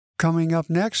coming up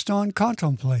next on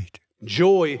Contemplate.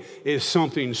 Joy is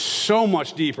something so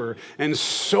much deeper and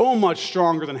so much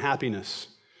stronger than happiness.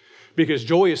 Because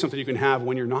joy is something you can have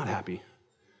when you're not happy.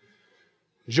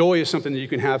 Joy is something that you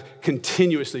can have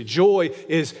continuously. Joy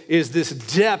is this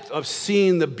depth of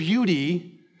seeing the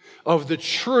beauty of the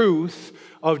truth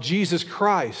of Jesus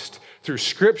Christ through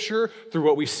Scripture, through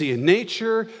what we see in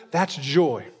nature. That's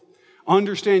joy.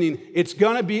 Understanding it's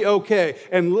going to be okay.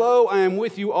 And lo, I am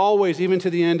with you always, even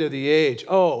to the end of the age.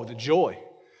 Oh, the joy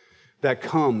that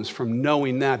comes from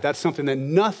knowing that. That's something that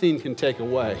nothing can take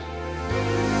away.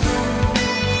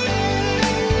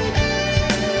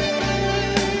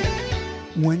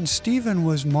 When Stephen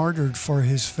was martyred for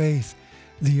his faith,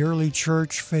 the early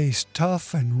church faced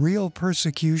tough and real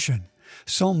persecution,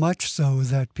 so much so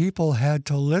that people had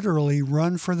to literally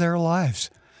run for their lives.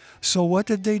 So what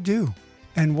did they do?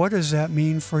 And what does that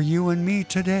mean for you and me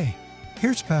today?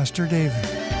 Here's Pastor David.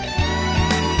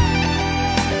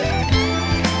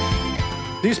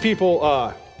 These people,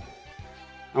 I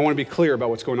want to be clear about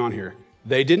what's going on here.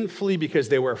 They didn't flee because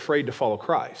they were afraid to follow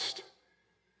Christ.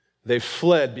 They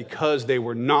fled because they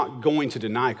were not going to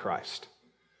deny Christ.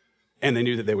 And they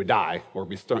knew that they would die or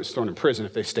be thrown in prison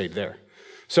if they stayed there.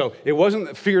 So it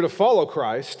wasn't fear to follow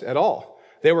Christ at all.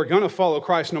 They were going to follow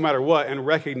Christ no matter what and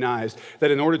recognized that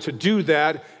in order to do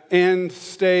that and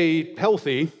stay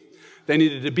healthy, they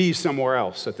needed to be somewhere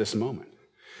else at this moment.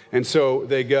 And so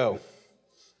they go.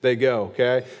 They go,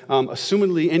 okay?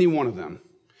 Assumedly, any one of them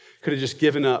could have just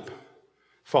given up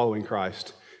following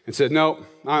Christ and said, no,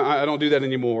 I don't do that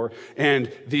anymore.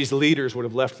 And these leaders would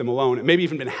have left them alone and maybe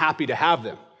even been happy to have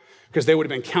them because they would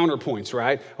have been counterpoints,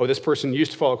 right? Oh, this person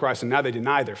used to follow Christ and now they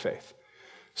deny their faith.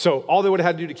 So all they would have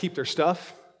had to do to keep their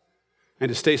stuff and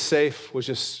to stay safe was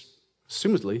just,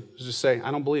 assumedly, was just say,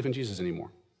 I don't believe in Jesus anymore.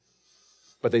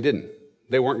 But they didn't.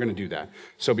 They weren't going to do that.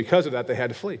 So because of that, they had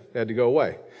to flee. They had to go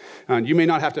away. You may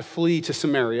not have to flee to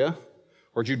Samaria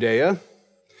or Judea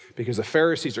because the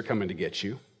Pharisees are coming to get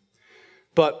you.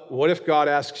 But what if God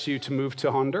asks you to move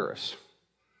to Honduras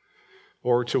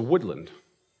or to Woodland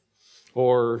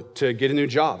or to get a new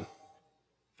job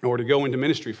or to go into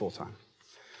ministry full time,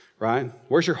 right?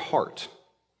 Where's your heart?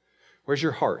 Where's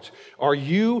your heart? Are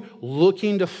you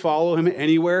looking to follow him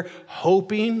anywhere,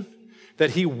 hoping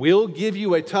that he will give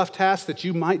you a tough task that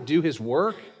you might do his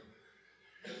work,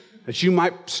 that you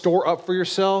might store up for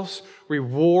yourselves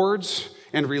rewards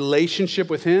and relationship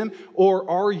with him? Or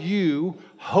are you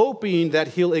hoping that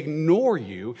he'll ignore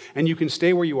you and you can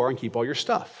stay where you are and keep all your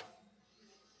stuff?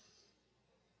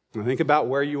 Now think about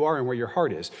where you are and where your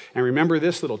heart is. And remember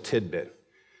this little tidbit.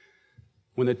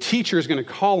 When the teacher is going to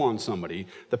call on somebody,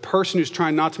 the person who's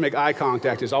trying not to make eye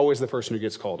contact is always the person who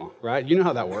gets called on, right? You know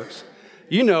how that works.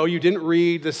 You know you didn't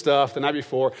read the stuff the night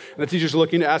before, and the teacher's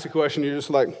looking to ask a question, you're just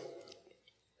like,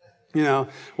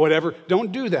 whatever.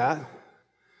 Don't do that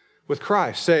with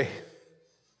Christ. Say,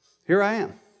 here I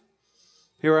am.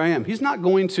 Here I am. He's not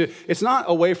going to, it's not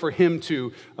a way for him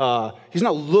to, he's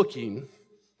not looking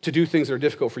to do things that are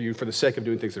difficult for you for the sake of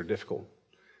doing things that are difficult.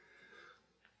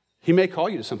 He may call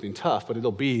you to something tough, but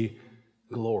it'll be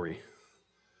glory.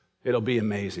 It'll be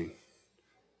amazing.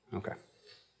 Okay.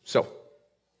 So,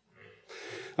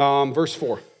 verse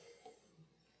 4.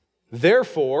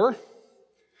 Therefore,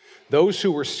 those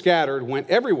who were scattered went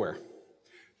everywhere,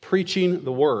 preaching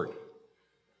the word.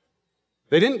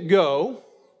 They didn't go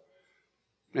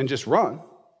and just run.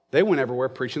 They went everywhere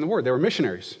preaching the word. They were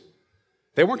missionaries.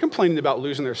 They weren't complaining about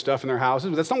losing their stuff in their houses,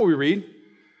 but that's not what we read.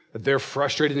 That they're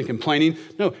frustrated and complaining.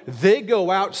 No, they go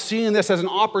out seeing this as an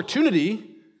opportunity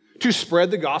to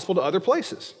spread the gospel to other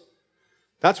places.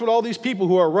 That's what all these people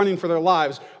who are running for their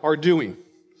lives are doing.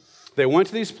 They went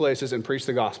to these places and preached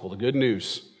the gospel, the good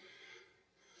news.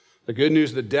 The good news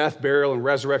of the death, burial, and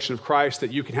resurrection of Christ,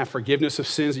 that you can have forgiveness of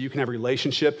sins, that you can have a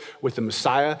relationship with the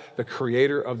Messiah, the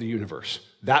creator of the universe.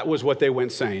 That was what they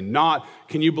went saying. Not,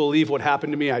 can you believe what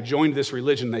happened to me? I joined this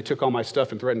religion, they took all my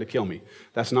stuff and threatened to kill me.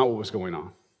 That's not what was going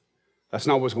on. That's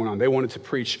not what was going on. They wanted to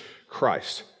preach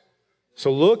Christ.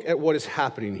 So look at what is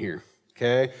happening here,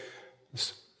 okay?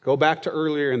 Let's go back to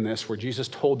earlier in this where Jesus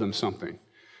told them something.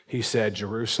 He said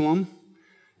Jerusalem,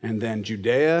 and then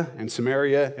Judea and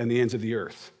Samaria and the ends of the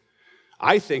earth.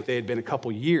 I think they had been a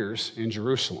couple years in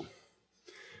Jerusalem.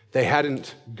 They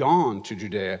hadn't gone to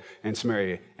Judea and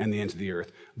Samaria and the ends of the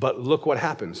earth. But look what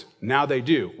happens. Now they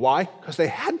do. Why? Because they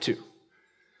had to.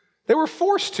 They were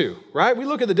forced to, right? We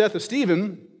look at the death of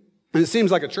Stephen, and it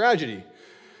seems like a tragedy,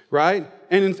 right?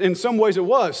 And in some ways it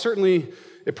was. Certainly,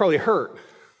 it probably hurt,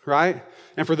 right?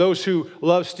 And for those who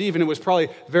love Stephen, it was probably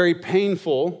very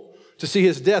painful to see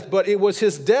his death, but it was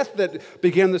his death that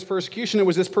began this persecution. It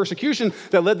was this persecution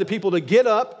that led the people to get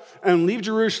up and leave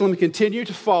Jerusalem and continue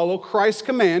to follow Christ's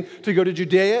command to go to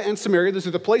Judea and Samaria. These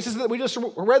are the places that we just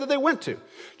read that they went to,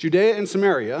 Judea and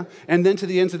Samaria, and then to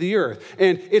the ends of the earth.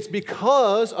 And it's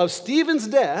because of Stephen's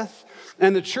death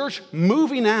and the church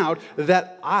moving out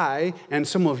that I and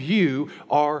some of you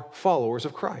are followers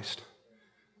of Christ.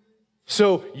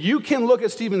 So you can look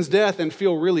at Stephen's death and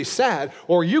feel really sad,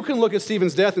 or you can look at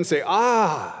Stephen's death and say,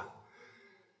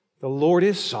 the Lord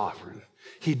is sovereign.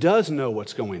 He does know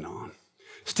what's going on.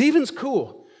 Stephen's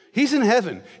cool. He's in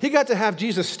heaven. He got to have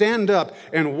Jesus stand up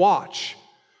and watch.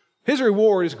 His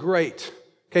reward is great.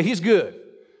 Okay, he's good.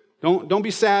 Don't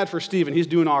be sad for Stephen. He's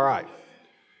doing all right.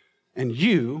 And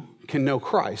you can know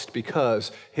Christ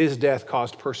because his death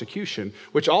caused persecution,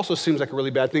 which also seems like a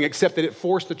really bad thing, except that it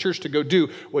forced the church to go do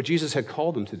what Jesus had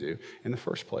called them to do in the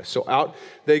first place. So out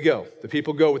they go. The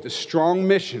people go with this strong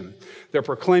mission. They're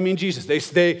proclaiming Jesus.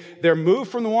 They're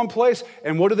moved from the one place,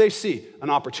 and what do they see? An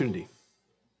opportunity.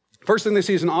 First thing they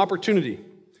see is an opportunity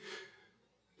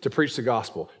to preach the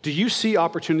gospel. Do you see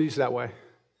opportunities that way?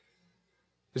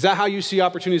 Is that how you see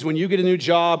opportunities when you get a new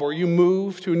job, or you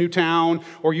move to a new town,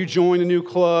 or you join a new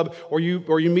club, or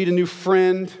you meet a new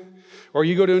friend, or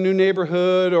you go to a new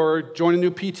neighborhood, or join a new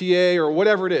PTA, or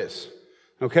whatever it is,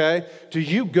 okay? Do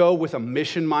you go with a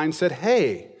mission mindset?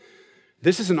 Hey,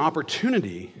 this is an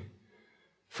opportunity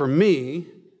for me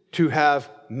to have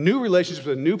new relationships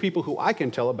with new people who I can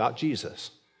tell about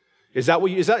Jesus. Does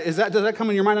that come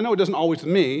in your mind? I know it doesn't always to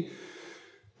me.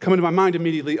 Come into my mind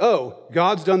immediately,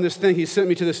 God's done this thing. He sent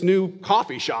me to this new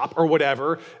coffee shop or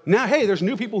whatever. Now, hey, there's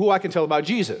new people who I can tell about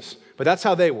Jesus. But that's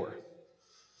how they were.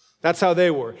 That's how they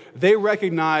were. They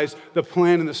recognized the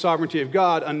plan and the sovereignty of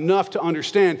God enough to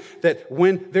understand that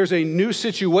when there's a new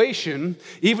situation,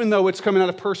 even though it's coming out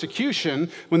of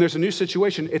persecution, when there's a new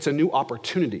situation, it's a new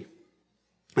opportunity.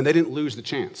 And they didn't lose the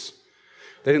chance.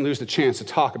 They didn't lose the chance to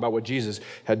talk about what Jesus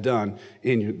had done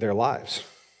in their lives.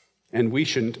 And we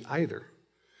shouldn't either,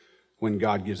 when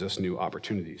God gives us new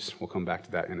opportunities. We'll come back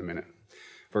to that in a minute.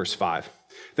 Verse 5.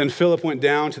 Then Philip went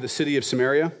down to the city of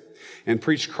Samaria and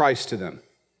preached Christ to them.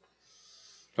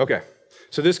 Okay,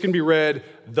 so this can be read,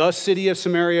 the city of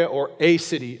Samaria or a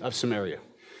city of Samaria.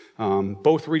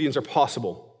 Both readings are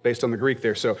possible based on the Greek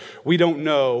there. So we don't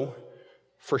know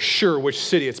for sure which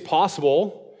city. It's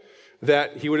possible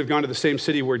that he would have gone to the same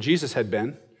city where Jesus had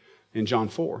been in John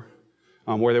 4,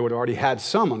 where they would have already had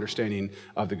some understanding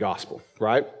of the gospel,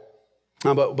 right?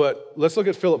 But let's look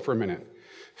at Philip for a minute.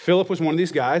 Philip was one of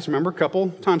these guys. Remember a couple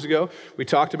times ago, we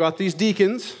talked about these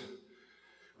deacons,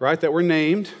 right, that were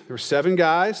named. There were 7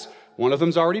 guys. One of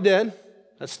them's already dead.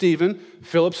 That's Stephen.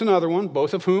 Philip's another one,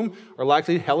 both of whom are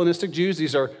likely Hellenistic Jews.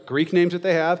 These are Greek names that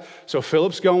they have. So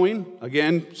Philip's going,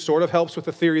 again, sort of helps with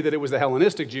the theory that it was the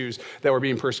Hellenistic Jews that were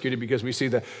being persecuted, because we see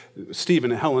that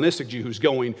Stephen, a Hellenistic Jew who's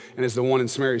going and is the one in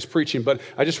Samaria is preaching. But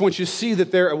I just want you to see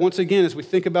that there, once again, as we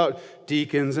think about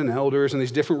deacons and elders and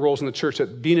these different roles in the church,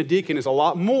 that being a deacon is a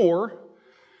lot more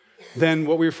than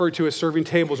what we refer to as serving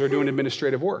tables or doing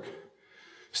administrative work.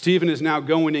 Stephen is now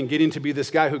going and getting to be this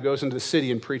guy who goes into the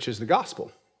city and preaches the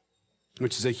gospel,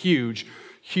 which is a huge,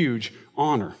 huge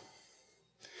honor.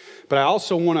 But I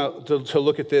also want to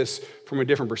look at this from a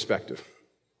different perspective.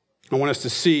 I want us to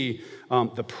see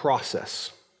the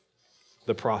process.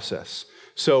 The process.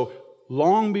 So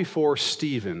long before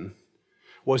Stephen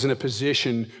was in a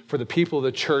position for the people of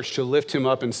the church to lift him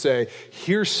up and say,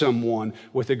 here's someone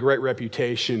with a great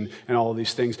reputation and all of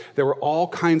these things. There were all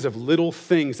kinds of little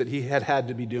things that he had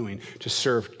to be doing to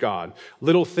serve God.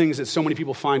 Little things that so many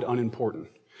people find unimportant.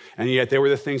 And yet they were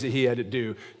the things that he had to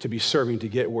do to be serving to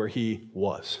get where he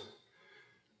was.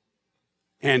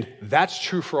 And that's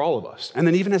true for all of us. And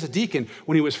then even as a deacon,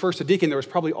 when he was first a deacon, there was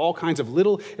probably all kinds of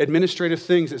little administrative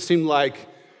things that seemed like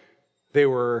they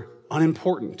were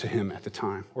unimportant to him at the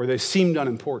time, or they seemed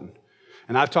unimportant.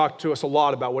 And I've talked to us a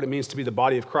lot about what it means to be the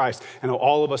body of Christ and how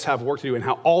all of us have work to do and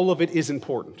how all of it is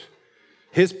important.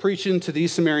 His preaching to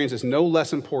these Samaritans is no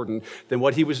less important than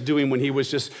what he was doing when he was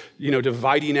just,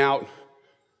 dividing out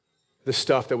the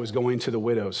stuff that was going to the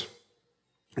widows.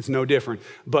 It's no different.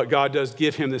 But God does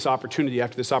give him this opportunity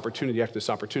after this opportunity after this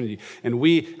opportunity. And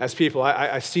we, as people,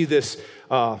 I see this,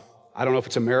 I don't know if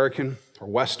it's American or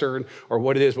Western or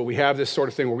what it is, but we have this sort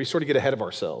of thing where we sort of get ahead of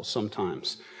ourselves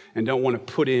sometimes and don't want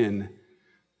to put in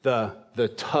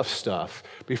the tough stuff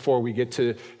before we get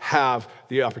to have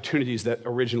the opportunities that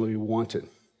originally we wanted,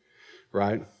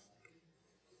 right?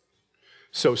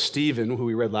 So Stephen, who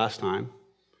we read last time,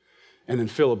 and then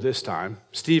Philip this time,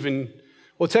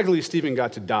 technically Stephen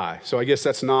got to die, so I guess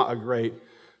that's not a great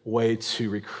way to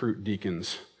recruit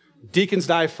deacons Deacons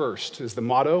die first is the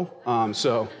motto,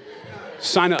 so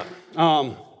sign up.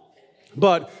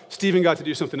 But Stephen got to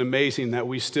do something amazing that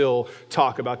we still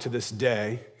talk about to this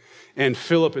day. And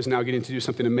Philip is now getting to do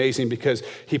something amazing because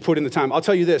he put in the time. I'll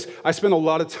tell you this, I spent a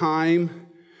lot of time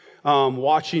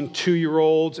watching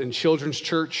 2-year-olds in children's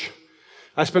church.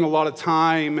 I spent a lot of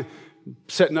time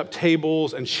setting up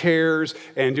tables and chairs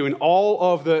and doing all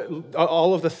of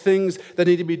the things that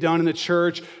need to be done in the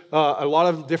church, a lot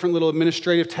of different little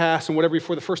administrative tasks and whatever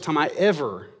before the first time I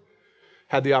ever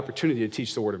had the opportunity to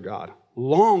teach the Word of God,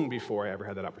 long before I ever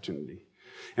had that opportunity.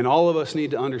 And all of us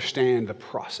need to understand the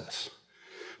process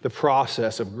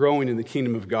of growing in the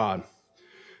kingdom of God.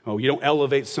 Oh, you don't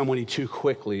elevate somebody too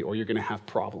quickly or you're going to have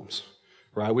problems,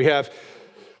 right? We have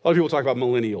a lot of people talk about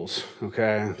millennials,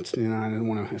 okay? I didn't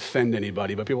want to offend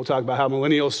anybody, but people talk about how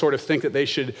millennials sort of think that they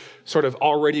should sort of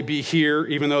already be here,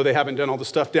 even though they haven't done all the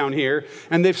stuff down here.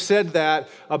 And they've said that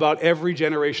about every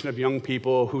generation of young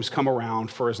people who's come around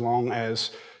for as long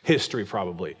as history,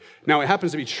 probably. Now, it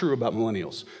happens to be true about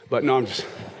millennials, but no,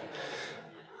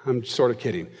 I'm sort of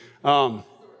kidding.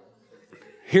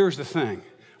 Here's the thing.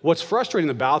 What's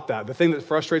frustrating about that, the thing that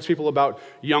frustrates people about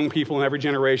young people in every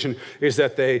generation is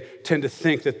that they tend to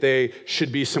think that they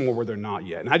should be somewhere where they're not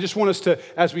yet. And I just want us to,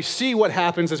 as we see what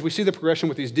happens, as we see the progression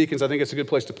with these deacons, I think it's a good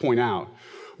place to point out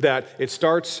that it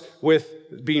starts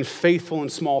with being faithful in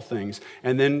small things,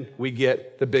 and then we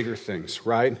get the bigger things,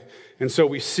 right? And so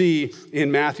we see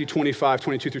in Matthew 25,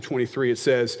 22 through 23, it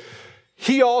says,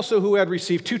 "He also who had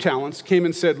received 2 talents came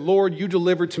and said, 'Lord, you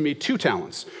delivered to me 2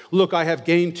 talents. Look, I have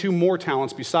gained 2 more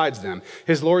talents besides them.'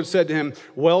 His Lord said to him,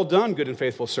 'Well done, good and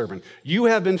faithful servant. You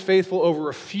have been faithful over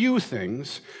a few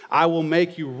things. I will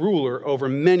make you ruler over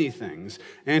many things.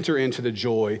 Enter into the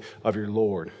joy of your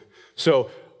Lord.'" So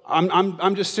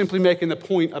I'm just simply making the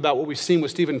point about what we've seen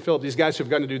with Stephen and Philip, these guys who have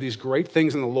gotten to do these great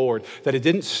things in the Lord, that it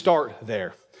didn't start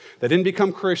there. They didn't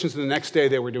become Christians and the next day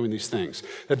they were doing these things.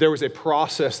 That there was a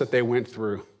process that they went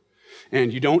through.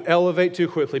 And you don't elevate too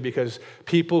quickly because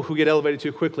people who get elevated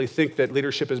too quickly think that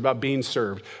leadership is about being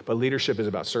served, but leadership is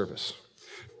about service.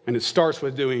 And it starts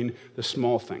with doing the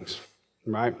small things,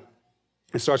 right?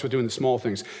 It starts with doing the small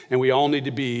things. And we all need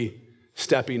to be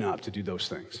stepping up to do those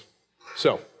things.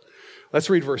 So, let's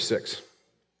read verse 6.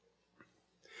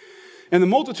 "And the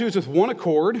multitudes with one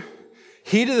accord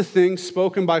heeded the things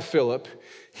spoken by Philip,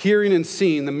 hearing and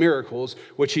seeing the miracles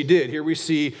which he did." Here we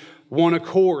see one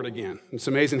accord again. It's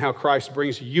amazing how Christ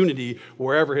brings unity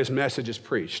wherever his message is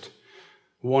preached.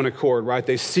 One accord, right?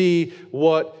 They see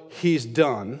what he's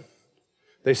done.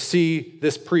 They see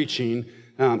this preaching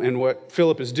and what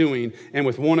Philip is doing. And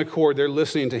with one accord, they're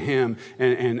listening to him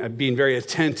and being very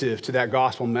attentive to that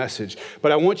gospel message.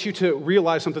 But I want you to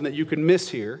realize something that you can miss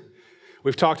here.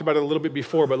 We've talked about it a little bit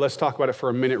before, but let's talk about it for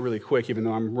a minute really quick, even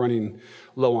though I'm running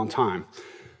low on time.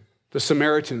 The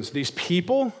Samaritans, these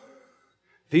people,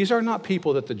 these are not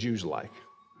people that the Jews like,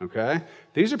 okay?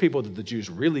 These are people that the Jews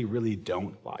really, really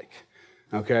don't like,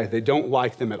 okay? They don't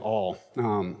like them at all.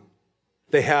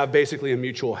 They have basically a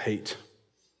mutual hate,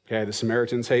 okay? The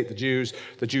Samaritans hate the Jews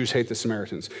hate the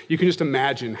Samaritans. You can just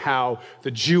imagine how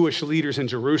the Jewish leaders in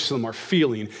Jerusalem are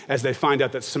feeling as they find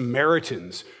out that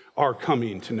Samaritans are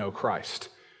coming to know Christ.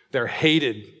 They're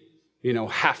hated,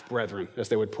 half-brethren, as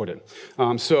they would put it.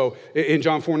 So in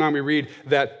John 4:9, we read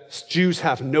that Jews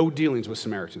have no dealings with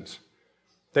Samaritans.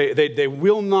 They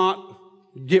will not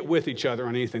get with each other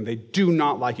on anything. They do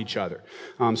not like each other.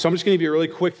 So I'm just going to give you a really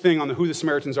quick thing on who the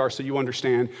Samaritans are so you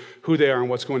understand who they are and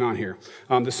what's going on here.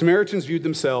 The Samaritans viewed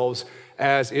themselves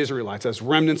as Israelites, as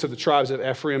remnants of the tribes of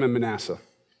Ephraim and Manasseh.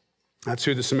 That's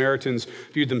who the Samaritans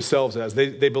viewed themselves as.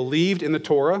 They believed in the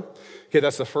Torah. Okay,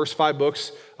 that's the first 5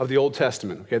 books of the Old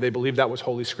Testament. Okay, they believed that was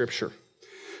Holy Scripture.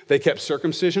 They kept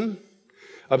circumcision,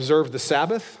 observed the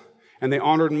Sabbath, and they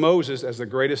honored Moses as the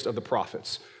greatest of the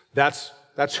prophets. That's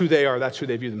who they are. That's who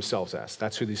they view themselves as.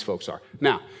 That's who these folks are.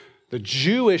 Now, the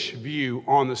Jewish view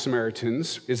on the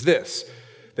Samaritans is this.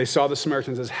 They saw the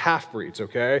Samaritans as half-breeds,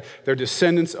 okay? They're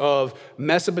descendants of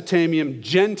Mesopotamian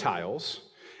Gentiles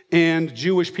and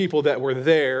Jewish people that were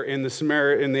there in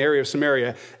the area of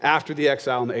Samaria after the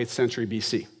exile in the 8th century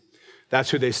BC. That's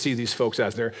who they see these folks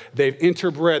as. They've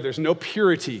interbred. There's no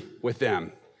purity with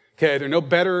them. Okay, they're no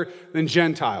better than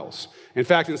Gentiles. In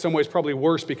fact, in some ways, probably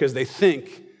worse because they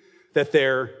think that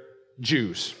they're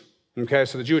Jews. Okay,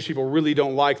 so the Jewish people really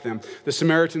don't like them. The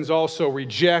Samaritans also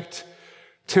reject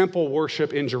temple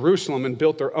worship in Jerusalem and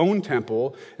built their own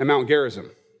temple in Mount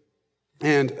Gerizim.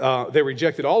 And they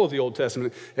rejected all of the Old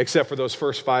Testament except for those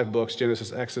first 5 books,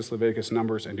 Genesis, Exodus, Leviticus,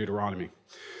 Numbers, and Deuteronomy.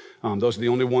 Those are the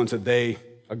only ones that they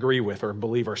agree with or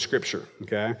believe our scripture,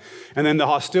 okay? And then the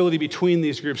hostility between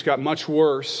these groups got much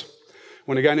worse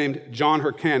when a guy named John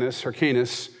Hyrcanus,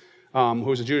 who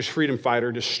was a Jewish freedom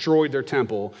fighter, destroyed their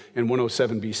temple in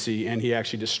 107 BC, and he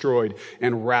actually destroyed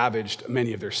and ravaged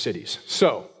many of their cities.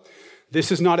 So, this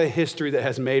is not a history that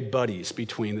has made buddies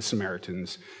between the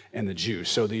Samaritans and the Jews.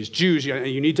 So these Jews,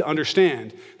 you need to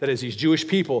understand that as these Jewish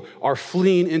people are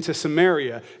fleeing into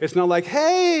Samaria, it's not like,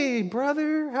 hey,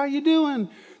 brother, how you doing?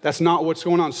 That's not what's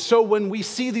going on. So when we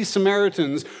see these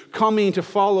Samaritans coming to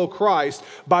follow Christ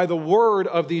by the word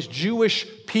of these Jewish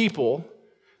people,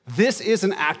 this is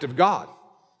an act of God.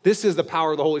 This is the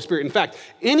power of the Holy Spirit. In fact,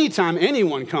 anytime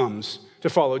anyone comes to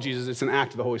follow Jesus, it's an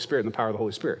act of the Holy Spirit and the power of the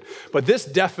Holy Spirit. But this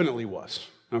definitely was,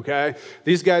 okay?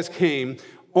 These guys came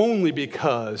only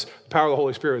because the power of the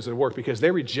Holy Spirit was at work, because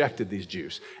they rejected these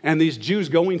Jews. And these Jews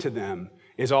going to them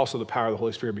is also the power of the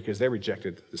Holy Spirit because they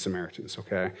rejected the Samaritans,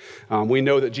 okay? We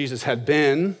know that Jesus had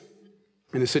been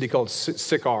in a city called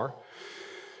Sychar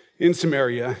in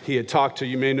Samaria. He had talked to,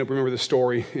 you may remember the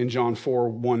story in John 4,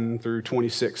 1 through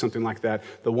 26, something like that,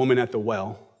 the woman at the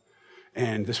well.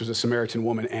 And this was a Samaritan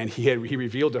woman, and he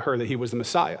revealed to her that he was the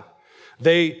Messiah.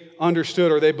 They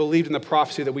understood, or they believed in the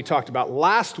prophecy that we talked about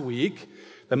last week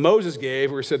that Moses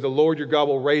gave, where he said, the Lord your God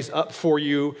will raise up for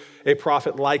you a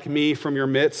prophet like me from your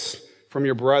midst, from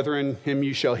your brethren, him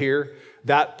you shall hear.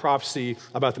 That prophecy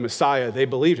about the Messiah, they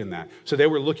believed in that. So they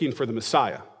were looking for the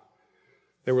Messiah.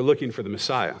 They were looking for the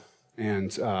Messiah.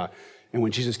 And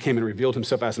when Jesus came and revealed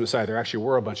himself as the Messiah, there actually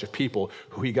were a bunch of people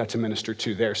who he got to minister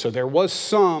to there. So there was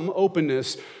some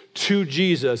openness to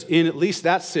Jesus in at least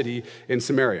that city in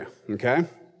Samaria, okay?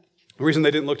 The reason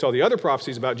they didn't look to all the other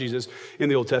prophecies about Jesus in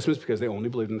the Old Testament is because they only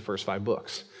believed in the first 5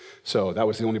 books. So that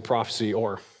was the only prophecy,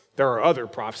 or there are other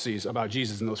prophecies about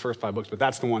Jesus in those first 5 books, but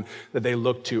that's the one that they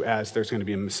looked to as there's going to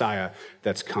be a Messiah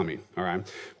that's coming, all right?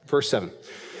 Verse 7.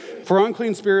 For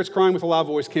unclean spirits crying with a loud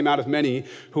voice came out of many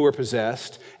who were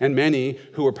possessed, and many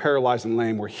who were paralyzed and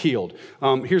lame were healed.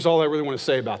 Here's all I really want to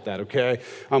say about that, okay?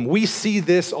 We see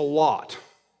this a lot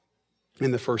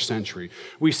in the first century.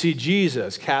 We see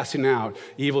Jesus casting out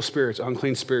evil spirits,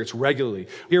 unclean spirits regularly.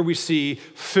 Here we see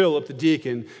Philip, the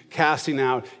deacon, casting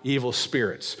out evil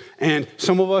spirits. And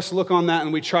some of us look on that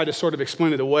and we try to sort of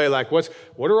explain it away, like, what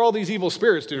are all these evil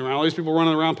spirits doing around? All these people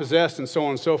running around possessed and so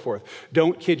on and so forth.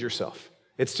 Don't kid yourself.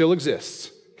 It still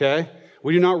exists, okay?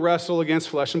 We do not wrestle against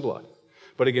flesh and blood,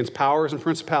 but against powers and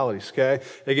principalities, okay?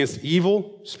 Against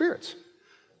evil spirits.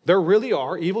 There really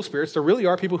are evil spirits. There really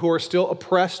are people who are still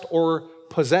oppressed or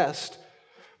possessed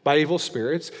by evil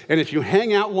spirits. And if you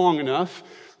hang out long enough,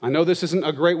 I know this isn't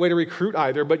a great way to recruit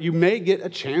either, but you may get a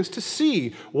chance to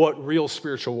see what real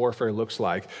spiritual warfare looks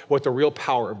like, what the real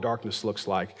power of darkness looks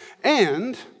like,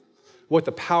 and what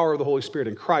the power of the Holy Spirit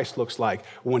in Christ looks like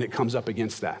when it comes up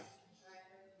against that,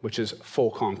 which is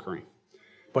full conquering.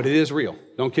 But it is real.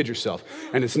 Don't kid yourself.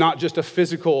 And it's not just a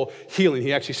physical healing.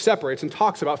 He actually separates and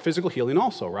talks about physical healing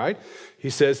also, right? He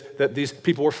says that these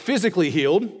people were physically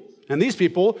healed, and these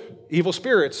people, evil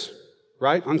spirits,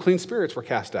 right? Unclean spirits were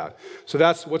cast out. So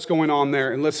that's what's going on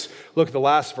there. And let's look at the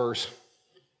last verse.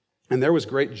 And there was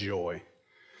great joy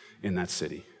in that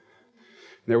city.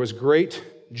 There was great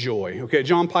joy. Okay,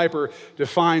 John Piper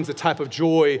defines the type of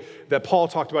joy that Paul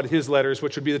talked about in his letters,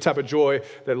 which would be the type of joy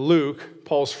that Luke,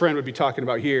 Paul's friend, would be talking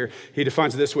about here. He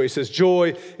defines it this way. He says,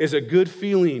 joy is a good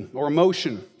feeling or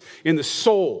emotion in the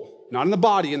soul, not in the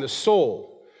body, in the soul,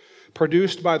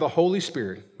 produced by the Holy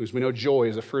Spirit, because we know joy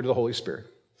is a fruit of the Holy Spirit,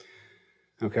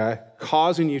 okay,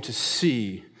 causing you to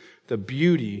see the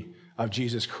beauty of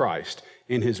Jesus Christ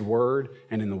in his word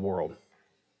and in the world.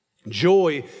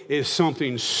 Joy is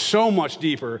something so much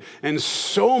deeper and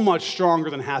so much stronger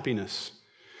than happiness,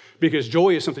 because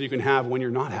joy is something you can have when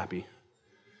you're not happy.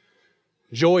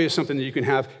 Joy is something that you can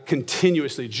have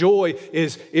continuously. Joy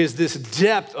is this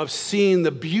depth of seeing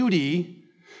the beauty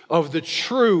of the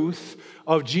truth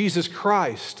of Jesus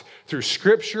Christ through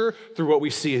Scripture, through what we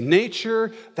see in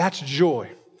nature. That's joy.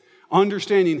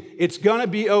 Understanding it's going to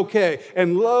be okay.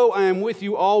 And lo, I am with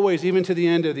you always, even to the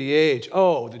end of the age.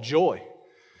 Oh, the joy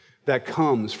that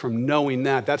comes from knowing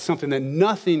that. That's something that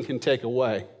nothing can take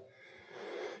away.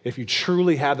 If you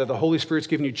truly have that, the Holy Spirit's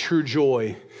given you true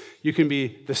joy, you can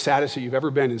be the saddest that you've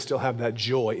ever been and still have that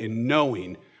joy in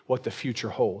knowing what the future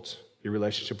holds, your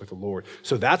relationship with the Lord.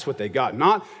 So that's what they got.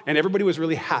 And everybody was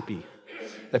really happy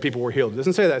that people were healed. It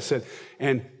doesn't say that. It said,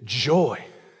 and joy.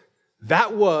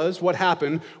 That was what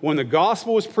happened when the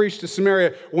gospel was preached to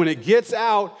Samaria. When it gets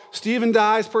out, Stephen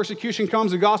dies, persecution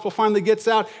comes, the gospel finally gets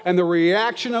out, and the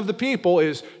reaction of the people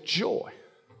is joy.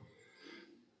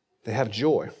 They have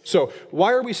joy. So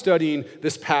why are we studying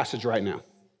this passage right now?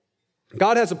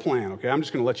 God has a plan, okay? I'm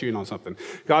just going to let you in on something.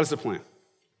 God has a plan,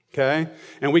 okay?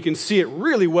 And we can see it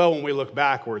really well when we look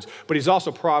backwards, but he's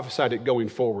also prophesied it going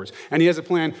forwards. And he has a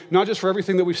plan not just for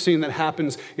everything that we've seen that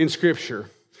happens in Scripture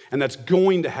and that's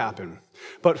going to happen,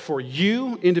 but for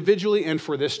you individually and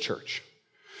for this church.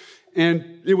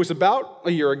 And it was about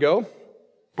a year ago,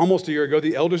 almost a year ago,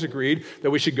 the elders agreed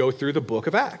that we should go through the book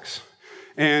of Acts.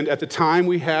 And at the time,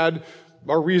 we had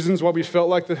our reasons why we felt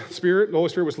like the Holy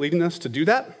Spirit was leading us to do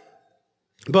that.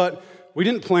 But we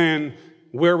didn't plan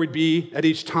where we'd be at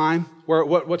each time,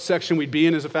 what section we'd be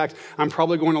in. As a fact, I'm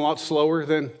probably going a lot slower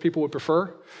than people would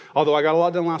prefer, although I got a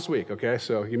lot done last week, okay?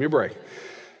 So give me a break.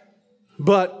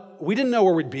 But we didn't know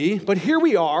where we'd be, but here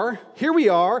we are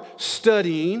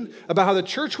studying about how the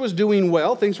church was doing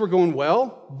well, things were going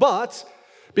well, but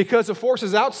because of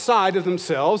forces outside of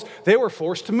themselves, they were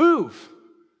forced to move.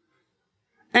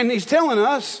 And he's telling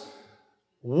us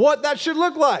what that should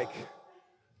look like.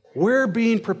 We're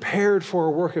being prepared for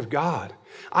a work of God.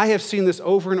 I have seen this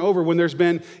over and over when there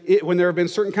have been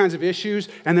certain kinds of issues,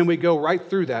 and then we go right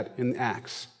through that in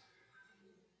Acts.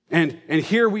 And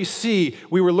here we see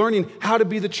we were learning how to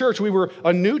be the church. We were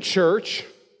a new church,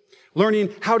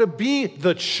 learning how to be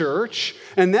the church,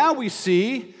 and now we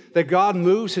see that God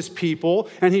moves his people,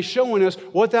 and he's showing us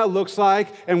what that looks like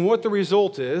and what the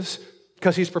result is,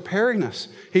 because he's preparing us.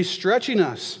 He's stretching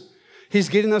us. He's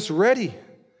getting us ready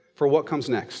for what comes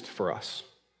next for us.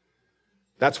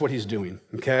 That's what he's doing,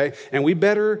 okay? And we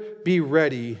better be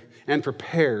ready and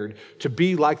prepared to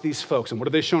be like these folks. And what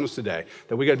have they shown us today?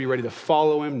 That we got to be ready to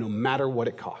follow him no matter what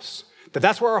it costs.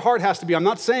 That's where our heart has to be. I'm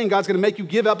not saying God's going to make you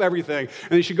give up everything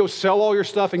and you should go sell all your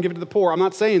stuff and give it to the poor. I'm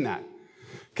not saying that,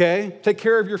 okay? Take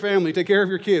care of your family. Take care of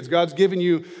your kids. God's given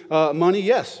you money.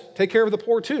 Yes, take care of the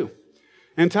poor too.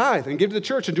 And tithe and give to the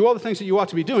church and do all the things that you ought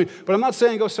to be doing. But I'm not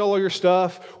saying go sell all your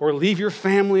stuff or leave your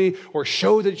family or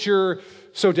show that you're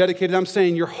so dedicated. I'm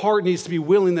saying your heart needs to be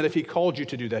willing that if he called you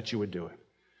to do that, you would do it.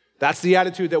 That's the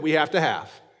attitude that we have to have.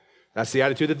 That's the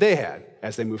attitude that they had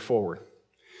as they move forward.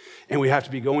 And we have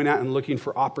to be going out and looking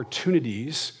for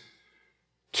opportunities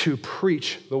to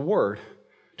preach the word,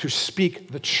 to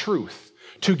speak the truth,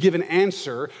 to give an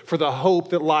answer for the hope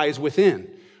that lies within.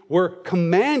 We're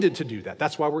commanded to do that.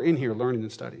 That's why we're in here learning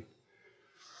and studying.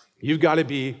 You've got to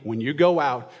be, when you go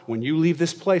out, when you leave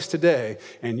this place today,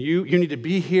 and you need to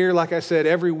be here, like I said,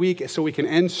 every week so we can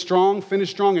end strong,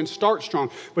 finish strong, and start strong.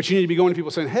 But you need to be going to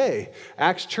people saying, hey,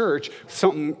 Acts Church,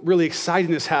 something really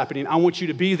exciting is happening. I want you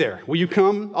to be there. Will you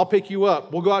come? I'll pick you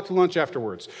up. We'll go out to lunch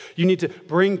afterwards. You need to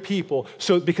bring people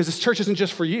because this church isn't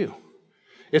just for you.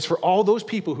 It's for all those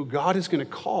people who God is going to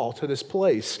call to this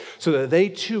place so that they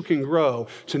too can grow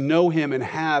to know him and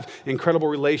have incredible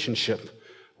relationship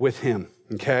with him,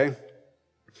 okay?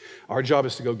 Our job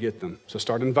is to go get them. So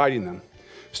start inviting them.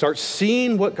 Start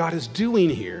seeing what God is doing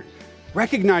here,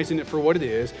 recognizing it for what it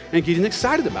is, and getting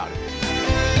excited about it.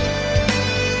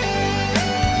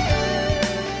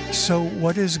 So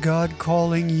what is God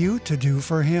calling you to do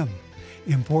for him?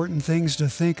 Important things to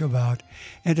think about.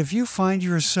 And if you find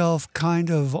yourself kind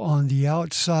of on the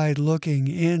outside looking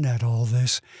in at all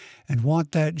this and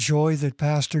want that joy that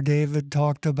Pastor David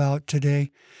talked about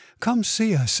today, come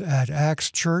see us at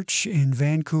Acts Church in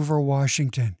Vancouver,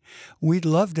 Washington. We'd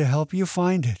love to help you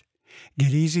find it.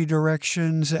 Get easy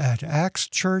directions at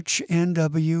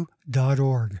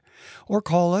actschurchnw.org or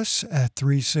call us at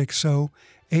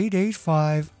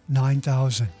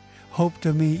 360-885-9000. Hope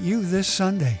to meet you this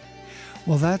Sunday.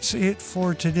 Well, that's it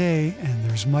for today, and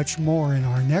there's much more in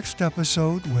our next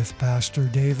episode with Pastor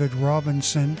David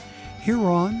Robinson here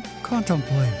on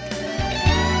Contemplate.